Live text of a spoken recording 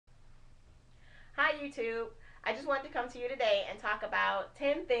YouTube. I just wanted to come to you today and talk about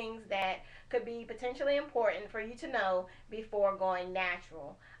 10 things that could be potentially important for you to know before going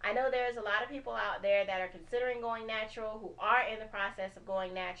natural. I know there's a lot of people out there that are considering going natural, who are in the process of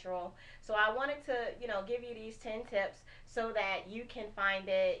going natural. So I wanted to, give you these 10 tips so that you can find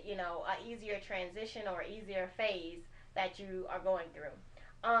it, a easier transition or easier phase that you are going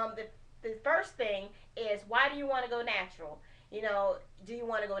through. The first thing is, why do you want to go natural? Do you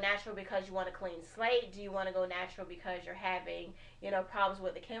want to go natural because you want a clean slate? Do you want to go natural because you're having, problems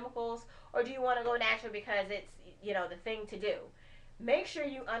with the chemicals? Or do you want to go natural because it's, the thing to do? Make sure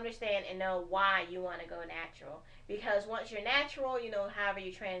you understand and know why you want to go natural. Because once you're natural, however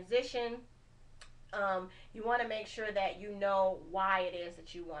you transition, you want to make sure that you know why it is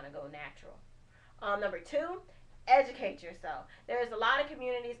that you want to go natural. Number two, educate yourself. There's a lot of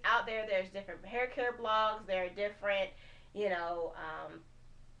communities out there. There's different hair care blogs. There are different, you know, um,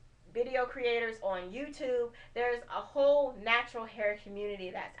 video creators on YouTube. There's a whole natural hair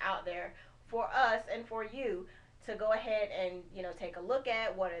community that's out there for us and for you to go ahead and take a look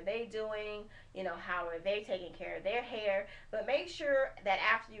at. What are they doing? How are they taking care of their hair? But make sure that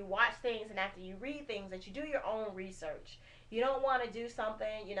after you watch things and after you read things, that you do your own research. You don't want to do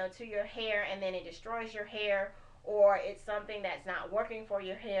something to your hair and then it destroys your hair, or it's something that's not working for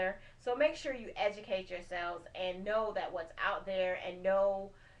your hair. So make sure you educate yourselves and know that what's out there, and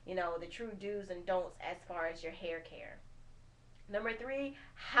know the true do's and don'ts as far as your hair care. Number three,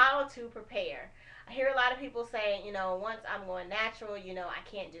 how to prepare. I hear a lot of people saying, once I'm going natural, I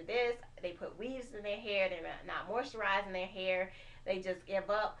can't do this. They put weaves in their hair. They're not moisturizing their hair. They just give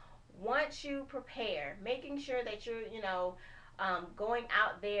up. Once you prepare, making sure that you're, going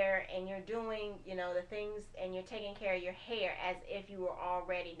out there and you're doing, the things, and you're taking care of your hair as if you were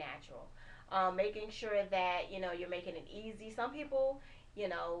already natural. Making sure that, you're making it easy. Some people,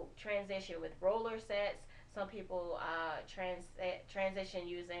 transition with roller sets. Some people transition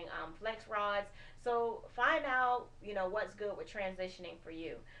using flex rods. So find out, what's good with transitioning for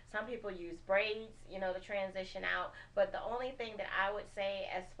you. Some people use braids, to transition out. But the only thing that I would say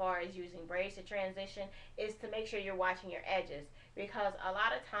as far as using braids to transition is to make sure you're watching your edges. Because a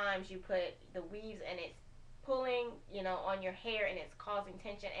lot of times you put the weaves and it's pulling, on your hair, and it's causing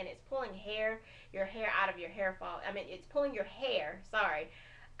tension, and it's pulling your hair out of your hair fall. I mean, it's pulling your hair, sorry,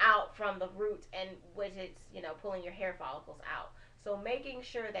 out from the root, and which it's pulling your hair follicles out. So making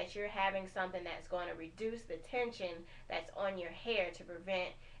sure that you're having something that's going to reduce the tension that's on your hair to prevent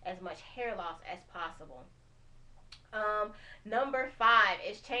as much hair loss as possible. Number five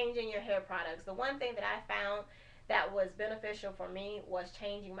is changing your hair products. The one thing that I found that was beneficial for me was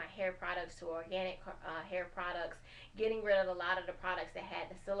changing my hair products to organic hair products, getting rid of a lot of the products that had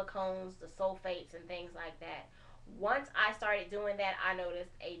the silicones, the sulfates, and things like that. Once I started doing that, I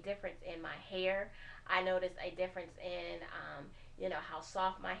noticed a difference in my hair. I noticed a difference in, how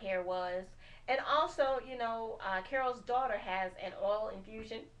soft my hair was. And also, Carol's daughter has an oil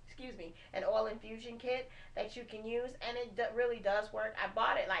infusion kit that you can use, and it really does work. I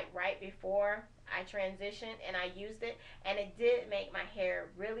bought it like right before I transitioned, and I used it, and it did make my hair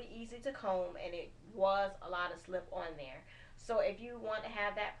really easy to comb, and it was a lot of slip on there. So if you want to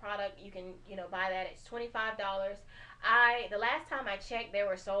have that product, you can, buy that. It's $25. The last time I checked, they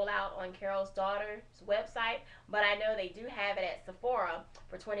were sold out on Carol's daughter's website, but I know they do have it at Sephora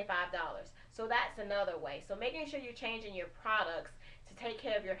for $25. So that's another way. So making sure you're changing your products to take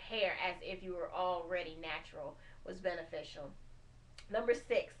care of your hair as if you were already natural was beneficial. Number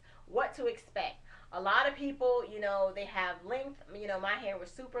six, what to expect. A lot of people, they have length. My hair was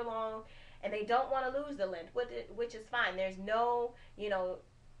super long, and they don't want to lose the length, which is fine. There's no,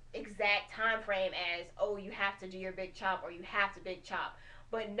 exact time frame as, oh, you have to do your big chop or you have to big chop.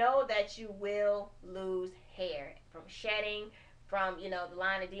 But know that you will lose hair from shedding, from, the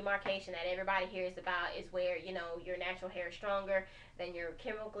line of demarcation that everybody hears about is where, your natural hair is stronger than your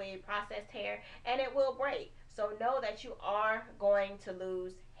chemically processed hair, and it will break. So know that you are going to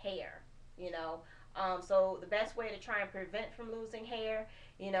lose hair, so the best way to try and prevent from losing hair,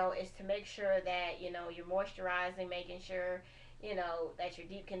 is to make sure that, you're moisturizing, making sure, that you're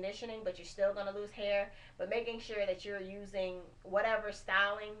deep conditioning, but you're still going to lose hair. But making sure that you're using whatever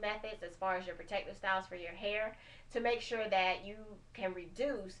styling methods as far as your protective styles for your hair to make sure that you can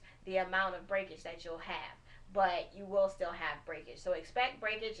reduce the amount of breakage that you'll have. But you will still have breakage. So expect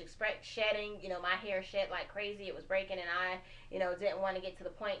breakage, expect shedding. My hair shed like crazy. It was breaking, and I, didn't want to get to the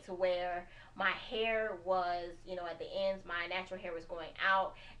point to where my hair was, at the ends, my natural hair was going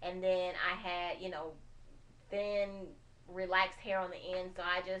out, and then I had, thin, relaxed hair on the end. So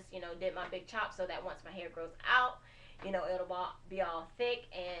I just, did my big chop so that once my hair grows out, it'll be all thick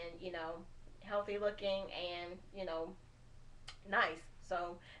and, healthy looking, and nice.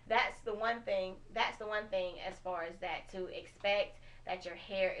 So that's the one thing as far as that, to expect that your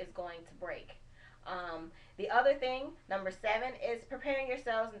hair is going to break. The other thing, number 7, is preparing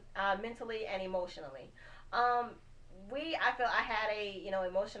yourselves mentally and emotionally. Um, I feel I had a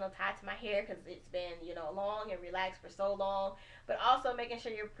emotional tie to my hair because it's been long and relaxed for so long, but also making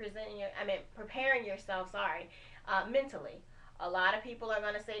sure you're preparing yourself. Sorry, mentally. A lot of people are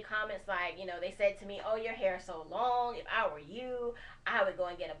going to say comments like, they said to me, oh, your hair is so long. If I were you, I would go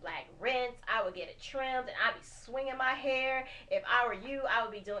and get a black rinse. I would get it trimmed and I'd be swinging my hair. If I were you, I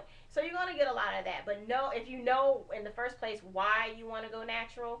would be doing. So you're going to get a lot of that. But no, if you know in the first place why you want to go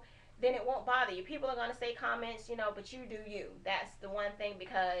natural, then it won't bother you. People are going to say comments, but you do you. That's the one thing,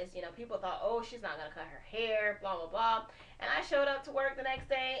 because, people thought, oh, she's not going to cut her hair, blah, blah, blah. And I showed up to work the next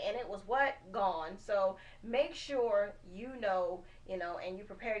day and it was what? Gone. So make sure and you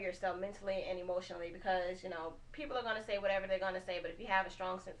prepare yourself mentally and emotionally, because, people are going to say whatever they're going to say, but if you have a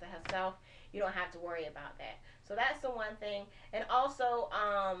strong sense of self, you don't have to worry about that. So that's the one thing. And also,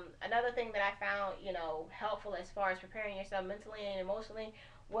 another thing that I found, helpful as far as preparing yourself mentally and emotionally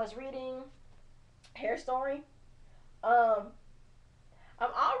was reading Hair Story. Um,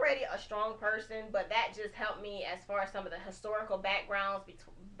 I'm already a strong person, but that just helped me as far as some of the historical backgrounds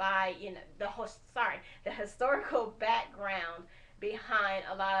by the historical background behind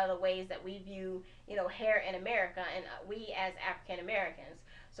a lot of the ways that we view hair in America, and we as African Americans.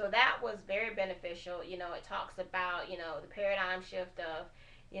 So that was very beneficial. It talks about the paradigm shift of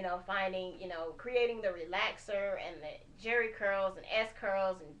finding, creating the relaxer and the Jerry curls and S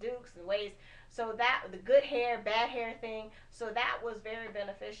curls and dukes and waves. So that the good hair, bad hair thing. So that was very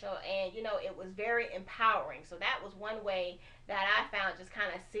beneficial, and it was very empowering. So that was one way that I found just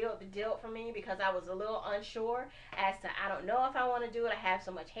kind of sealed the deal for me, because I was a little unsure as to, I don't know if I want to do it. I have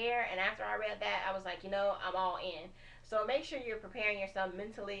so much hair, and after I read that, I was like, I'm all in. So make sure you're preparing yourself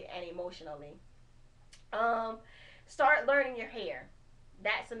mentally and emotionally. Start learning your hair.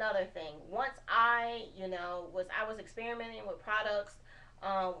 That's another thing. Once I was experimenting with products.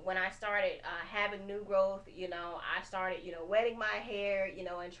 When I started having new growth, I started, wetting my hair,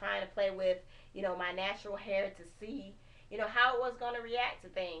 and trying to play with, my natural hair to see, how it was going to react to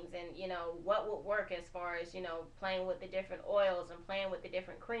things, and, what would work as far as, playing with the different oils and playing with the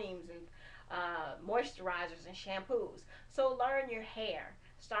different creams and moisturizers and shampoos. So learn your hair.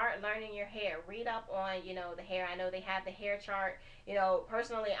 Start learning your hair. Read up on, the hair. I know they have the hair chart.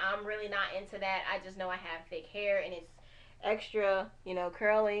 Personally, I'm really not into that. I just know I have thick hair and it's extra,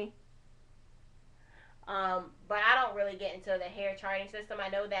 curly. But I don't really get into the hair charting system. I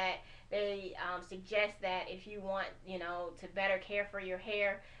know that they suggest that if you want, to better care for your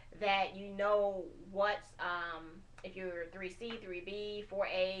hair, that what's, if you're 3C, 3B,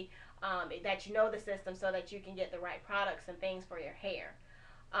 4A, that the system so that you can get the right products and things for your hair.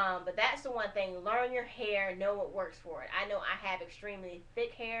 But that's the one thing. Learn your hair, know what works for it. I know I have extremely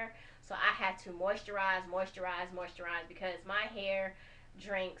thick hair, so I have to moisturize, because my hair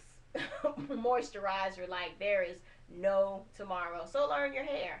drinks moisturizer like there is no tomorrow. So learn your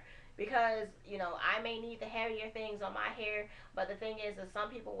hair, because I may need the heavier things on my hair, but the thing is some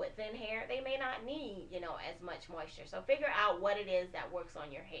people with thin hair, they may not need as much moisture. So figure out what it is that works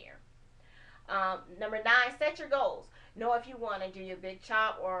on your hair. Number 9, set your goals. Know if you want to do your big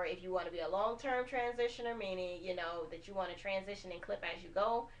chop, or if you want to be a long-term transitioner, meaning that you want to transition and clip as you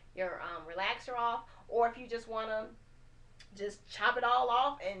go your relaxer off, or if you just want to just chop it all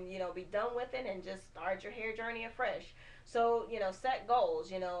off and be done with it and just start your hair journey afresh. So set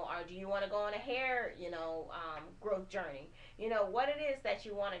goals. Or do you want to go on a hair growth journey? What it is that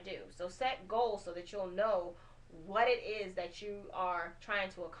you want to do. So set goals so that you'll know what it is that you are trying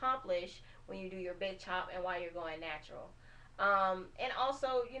to accomplish when you do your big chop and while you're going natural. And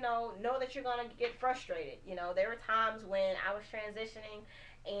also, know that you're going to get frustrated. There were times when I was transitioning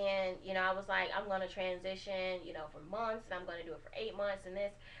and, I was like, I'm going to transition, for months, and I'm going to do it for 8 months and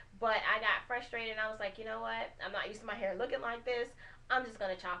this. But I got frustrated and I was like, you know what? I'm not used to my hair looking like this. I'm just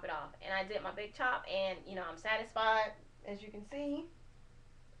going to chop it off. And I did my big chop, and, I'm satisfied, as you can see.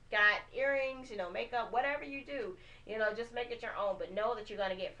 Got earrings, makeup, whatever you do, just make it your own. But know that you're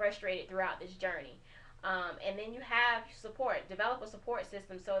going to get frustrated throughout this journey. And then you have support. Develop a support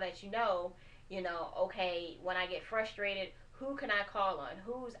system so that okay, when I get frustrated, who can I call on?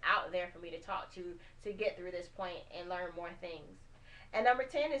 Who's out there for me to talk to get through this point and learn more things? And number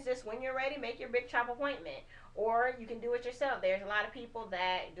 10 is just when you're ready, make your big chop appointment. Or you can do it yourself. There's a lot of people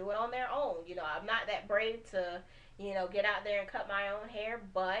that do it on their own. I'm not that brave to, get out there and cut my own hair.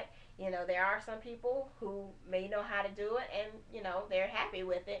 But, There are some people who may know how to do it and, they're happy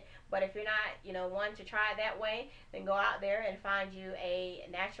with it. But if you're not, wanting to try it that way, then go out there and find you a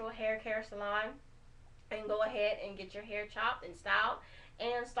natural hair care salon and go ahead and get your hair chopped and styled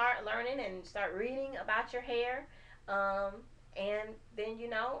and start learning and start reading about your hair. Um, and then,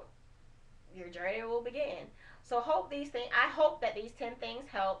 your journey will begin. So I hope that these 10 things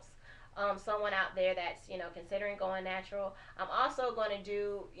helps someone out there that's considering going natural. I'm also going to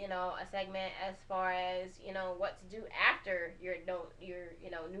do a segment as far as what to do after you're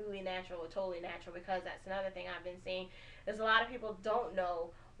newly natural or totally natural, because that's another thing I've been seeing is a lot of people don't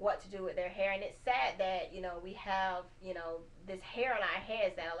know what to do with their hair, and it's sad that we have this hair on our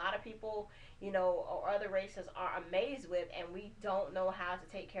heads that a lot of people or other races are amazed with, and we don't know how to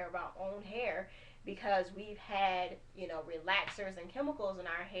take care of our own hair because we've had relaxers and chemicals in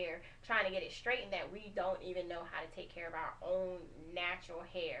our hair trying to get it straightened, that we don't even know how to take care of our own natural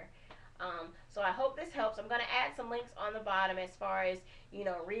hair. So I hope this helps. I'm going to add some links on the bottom as far as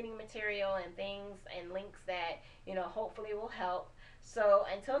reading material and things and links that hopefully will help. So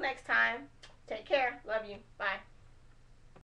until next time, take care. Love you. Bye.